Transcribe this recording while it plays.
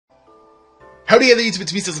Howdy,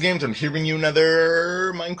 it's me, Games. I'm here bringing you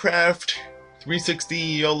another Minecraft 360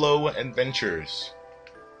 YOLO adventures.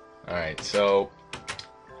 Alright, so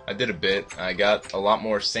I did a bit. I got a lot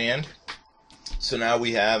more sand. So now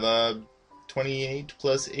we have 28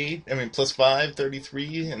 plus 8, plus 5,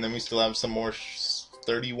 33, and then we still have some more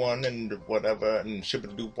 31 and whatever, and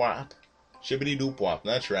shibbity-doop-wop. Shibbity-doop-wop,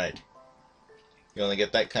 that's right. You only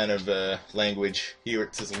get that kind of language here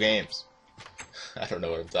at Sizzle Games. I don't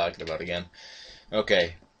know what I'm talking about again.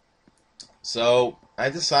 Okay, so I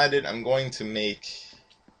decided I'm going to make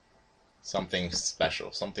something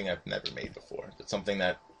special, something I've never made before, but something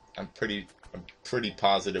that I'm pretty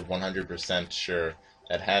positive, 100% sure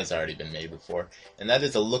that has already been made before, and that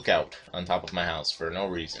is a lookout on top of my house for no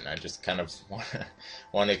reason. I just kind of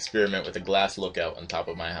want to experiment with a glass lookout on top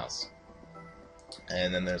of my house.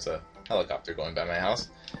 And then there's a helicopter going by my house,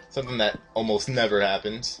 something that almost never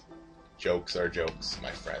happens. Jokes are jokes,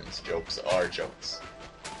 my friends. Jokes are jokes.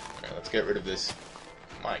 Alright, let's get rid of this.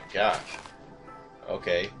 My gosh.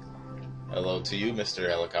 Okay. Hello to you, Mr.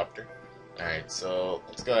 Helicopter. Alright, so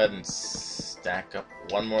let's go ahead and stack up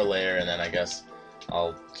one more layer, and then I guess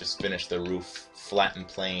I'll just finish the roof flat and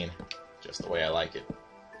plain, just the way I like it.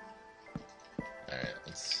 Alright,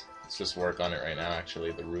 let's just work on it right now,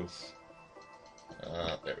 actually, the roof.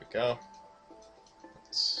 There we go.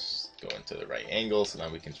 Let's go into the right angle, so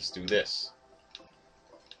now we can just do this.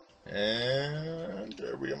 And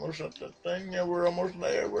are we almost at the thing? Yeah, we're almost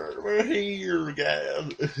there. We're here,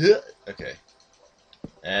 guys. Okay.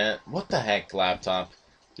 And what the heck, laptop?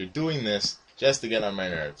 You're doing this just to get on my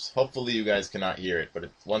nerves. Hopefully you guys cannot hear it, but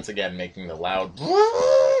it's once again making the loud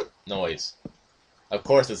noise. Of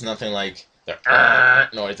course, it's nothing like the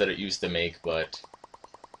noise that it used to make, but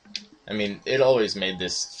I mean, it always made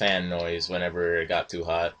this fan noise whenever it got too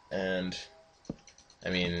hot, and I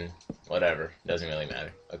mean, whatever, doesn't really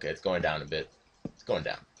matter. Okay, it's going down a bit. It's going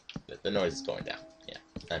down. The noise is going down. Yeah,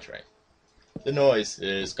 that's right. The noise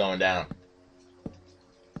is going down.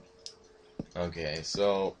 Okay,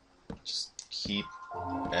 so just keep,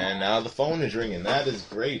 and now the phone is ringing. That is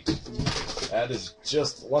great. That is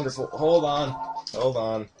just wonderful. Hold on. Hold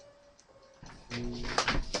on.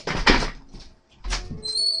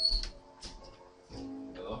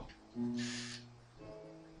 Hello?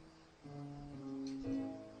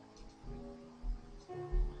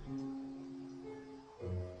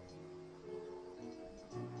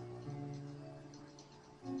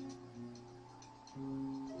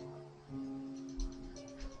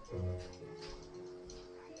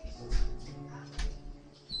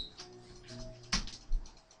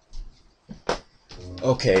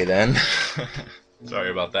 Okay then. Sorry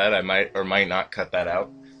about that. I might or might not cut that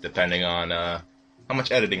out, depending on how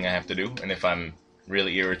much editing I have to do, and if I'm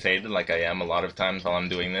really irritated, like I am a lot of times while I'm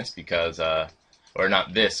doing this, because, or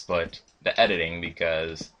not this, but the editing,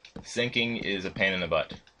 because syncing is a pain in the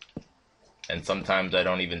butt. And sometimes I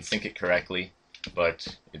don't even sync it correctly, but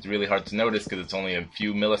it's really hard to notice because it's only a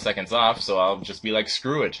few milliseconds off, so I'll just be like,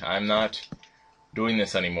 screw it, I'm not doing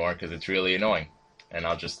this anymore because it's really annoying. And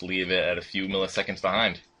I'll just leave it at a few milliseconds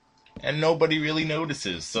behind. And nobody really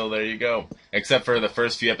notices, so there you go. Except for the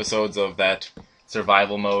first few episodes of that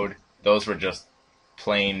survival mode. Those were just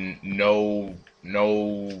plain no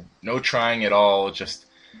trying at all, just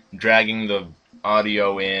dragging the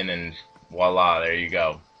audio in, and voila, there you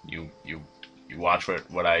go. You watch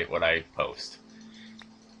what I post.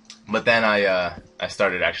 But then I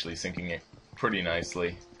started actually syncing it pretty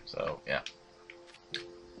nicely. So yeah.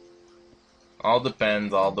 All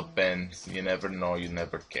depends, all depends. You never know, you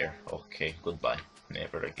never care. Okay, goodbye.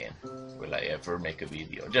 Never again will I ever make a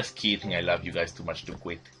video. Just kidding, I love you guys too much to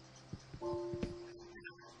quit.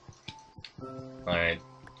 Alright.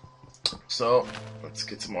 So, let's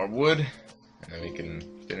get some more wood, and then we can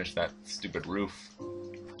finish that stupid roof.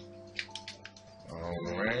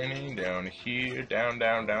 Alrighty, down here, down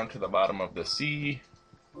to the bottom of the sea.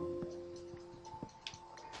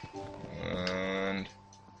 And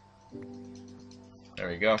there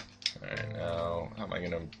we go. Alright, now, how am I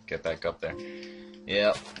gonna get back up there?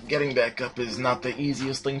 Yeah, getting back up is not the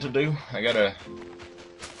easiest thing to do. I gotta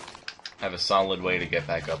have a solid way to get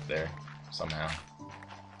back up there, somehow.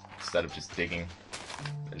 Instead of just digging.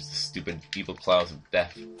 There's the stupid evil clouds of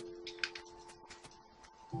death.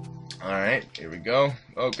 Alright, here we go.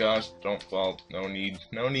 Oh gosh, don't fall. No need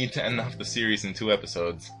to end off the series in 2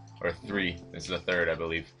 episodes. Or 3. This is the 3rd, I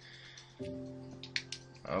believe.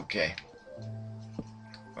 Okay.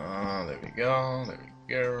 There we go,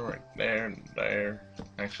 right there, and there.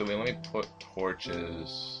 Actually, let me put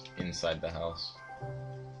torches inside the house.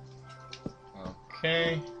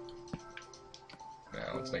 Okay.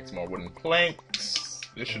 Now let's make some more wooden planks.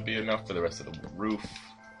 this should be enough for the rest of the roof.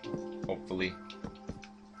 Hopefully.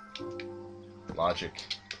 Logic,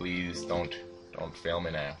 please don't fail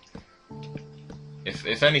me now.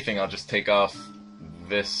 If anything, I'll just take off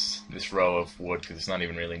this row of wood because it's not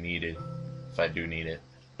even really needed. If I do need it,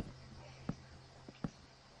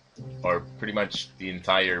 or pretty much the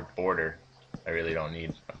entire border, I really don't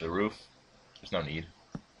need. The roof, there's no need.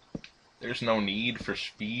 There's no need for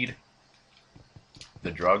speed.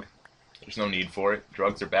 The drug, there's no need for it.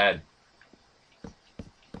 Drugs are bad.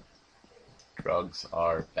 Drugs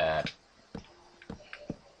are bad.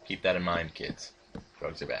 Keep that in mind, kids.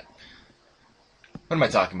 Drugs are bad. What am I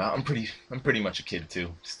talking about? I'm pretty much a kid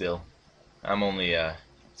too, still. I'm only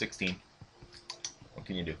 16. What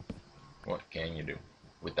can you do? What can you do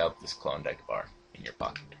without this Klondike bar in your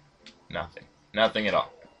pocket? Nothing. Nothing at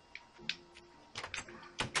all.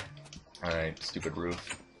 Alright, stupid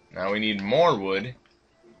roof. Now we need more wood.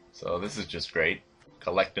 So this is just great.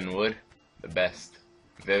 Collecting wood. The best.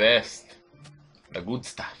 The best. The good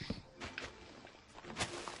stuff.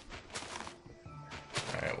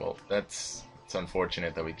 Alright, well, it's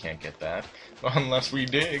unfortunate that we can't get that. Unless we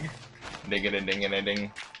dig.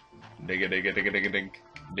 Dig-a-ding-a-ding. Dig-a-dig-a-dig-a-dig-a-dig.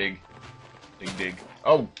 Dig. Dig, dig.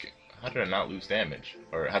 Oh, how did I not lose damage?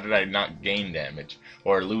 Or how did I not gain damage?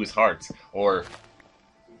 Or lose hearts? Or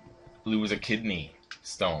lose a kidney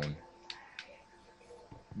stone?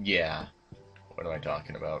 Yeah. What am I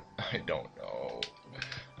talking about? I don't know.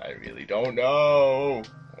 I really don't know.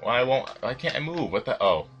 Why can't I move? What the?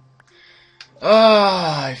 Oh.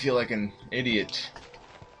 I feel like an idiot.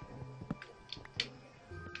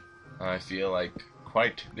 I feel like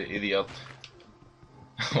quite the idiot.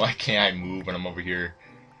 Why can't I move when I'm over here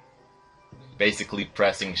basically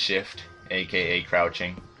pressing shift, aka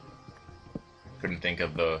crouching? Couldn't think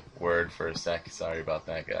of the word for a sec. Sorry about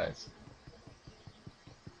that, guys.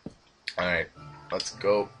 Alright, let's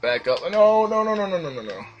go back up. No.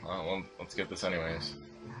 Oh, well, let's get this anyways.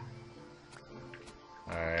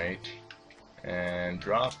 Alright. And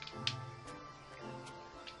drop.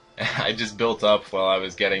 I just built up while I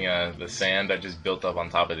was getting the sand. I just built up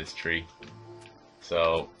on top of this tree.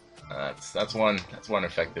 So that's one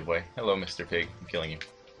effective way. Hello, Mr. Pig. I'm killing you.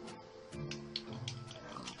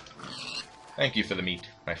 Thank you for the meat,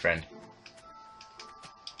 my friend.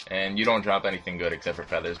 And you don't drop anything good except for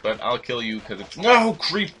feathers, but I'll kill you because it's no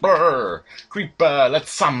creeper. Creeper,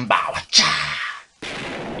 let's samba. Cha!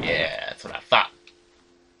 Yeah, that's what I thought.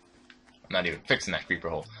 I'm not even fixing that creeper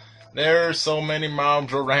hole. There's so many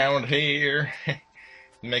mobs around here.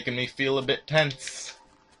 Making me feel a bit tense.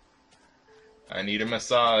 I need a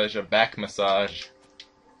massage, a back massage.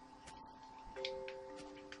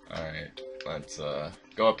 Alright, let's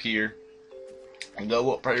go up here. And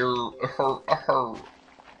go up here.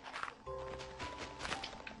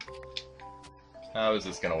 How is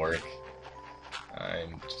this gonna work?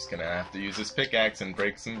 I'm just gonna have to use this pickaxe and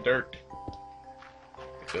break some dirt.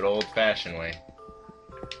 The good old-fashioned way.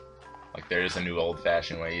 Like there is a new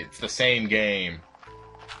old-fashioned way. It's the same game.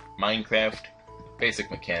 Minecraft,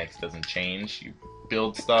 basic mechanics doesn't change. You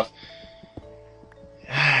build stuff.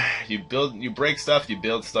 You break stuff, you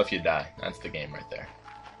build stuff, you die. That's the game right there.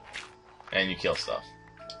 And you kill stuff.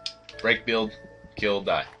 Break, build, kill,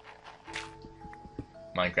 die.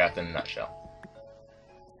 Minecraft in a nutshell.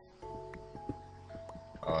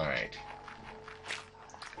 Alright.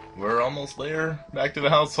 We're almost there. Back to the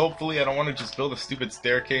house, hopefully. I don't want to just build a stupid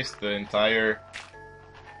staircase the entire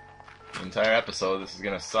episode. This is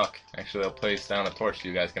gonna suck. Actually, I'll place down a torch so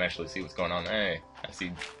you guys can actually see what's going on. Hey, I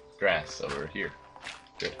see grass over here.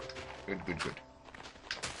 Good. Good.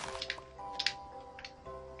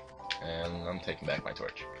 And I'm taking back my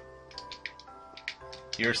torch.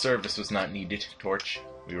 Your service was not needed, torch.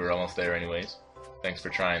 We were almost there anyways. Thanks for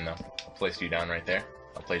trying, though. I'll place you down right there.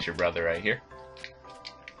 I'll place your brother right here.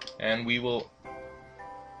 And we will...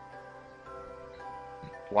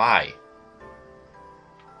 Why?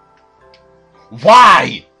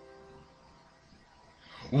 Why?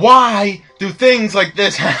 Why do things like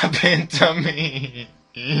this happen to me?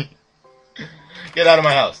 Get out of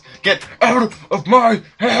my house. Get out of my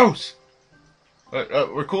house!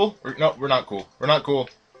 We're cool? No, we're not cool. We're not cool.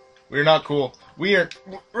 We're not cool. We're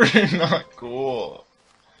not cool.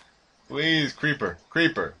 Please, creeper.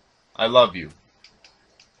 Creeper. I love you.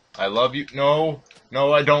 I love you. No.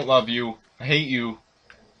 No, I don't love you. I hate you.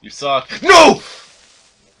 You suck. No!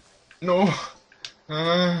 No.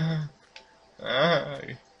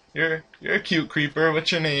 You're a cute creeper.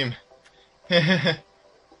 What's your name?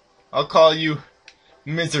 I'll call you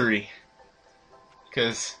Misery.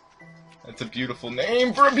 'Cause that's a beautiful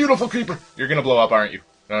name for a beautiful creeper. You're gonna blow up, aren't you?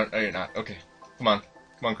 No, you're not. Okay. Come on.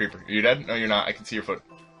 Come on, creeper. Are you dead? No, you're not. I can see your foot.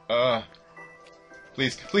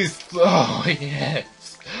 Please, please. Oh,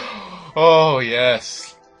 yes. Oh,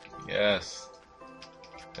 yes. Yes.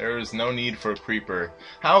 There is no need for a creeper.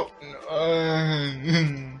 How?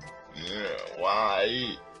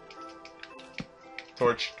 Why?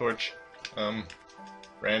 Torch, torch.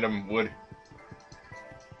 Random wood.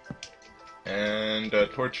 And,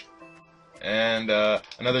 torch. And,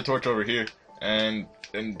 another torch over here. And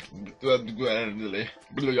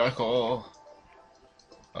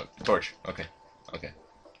torch. Okay. Okay.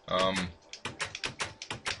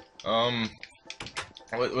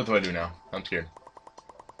 What do I do now? I'm scared.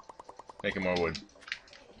 Making more wood.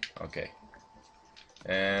 Okay.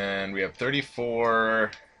 And we have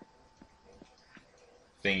 34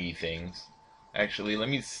 thingy things. Actually, let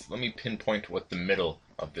me pinpoint what the middle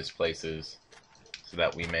of this place is, so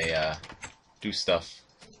that we may do stuff.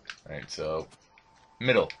 Alright, so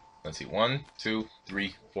middle. Let's see. 1, 2,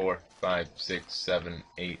 3, 4, 5, 6, 7,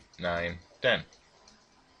 8, 9, 10.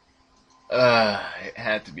 It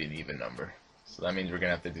had to be an even number. So that means we're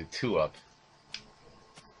gonna have to do 2 up.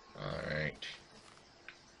 Alright.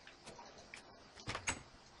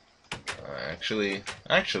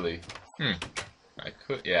 Actually, I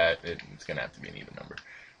could, yeah, it's gonna have to be an even number.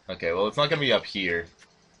 Okay, well, it's not gonna be up here.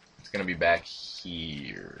 It's gonna be back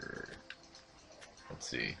here. Let's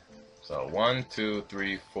see. So 1, 2,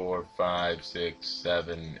 3, 4, 5, 6,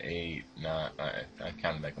 7, 8, 9. I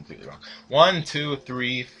counted that completely wrong. 1, 2,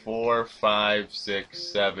 3, 4, 5, 6,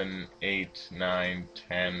 7, 8, 9,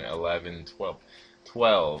 10, 11, 12.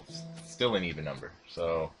 12. Still an even number.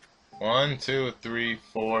 So 1, 2, 3,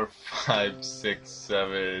 4, 5, 6,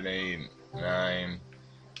 7, 8, 9,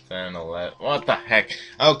 10, 11. What the heck?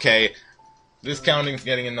 Okay. This counting's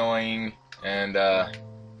getting annoying, and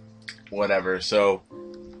whatever. So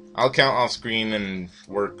I'll count off screen and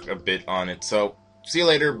work a bit on it. So see you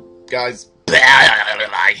later, guys.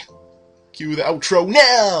 Cue the outro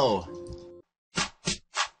now.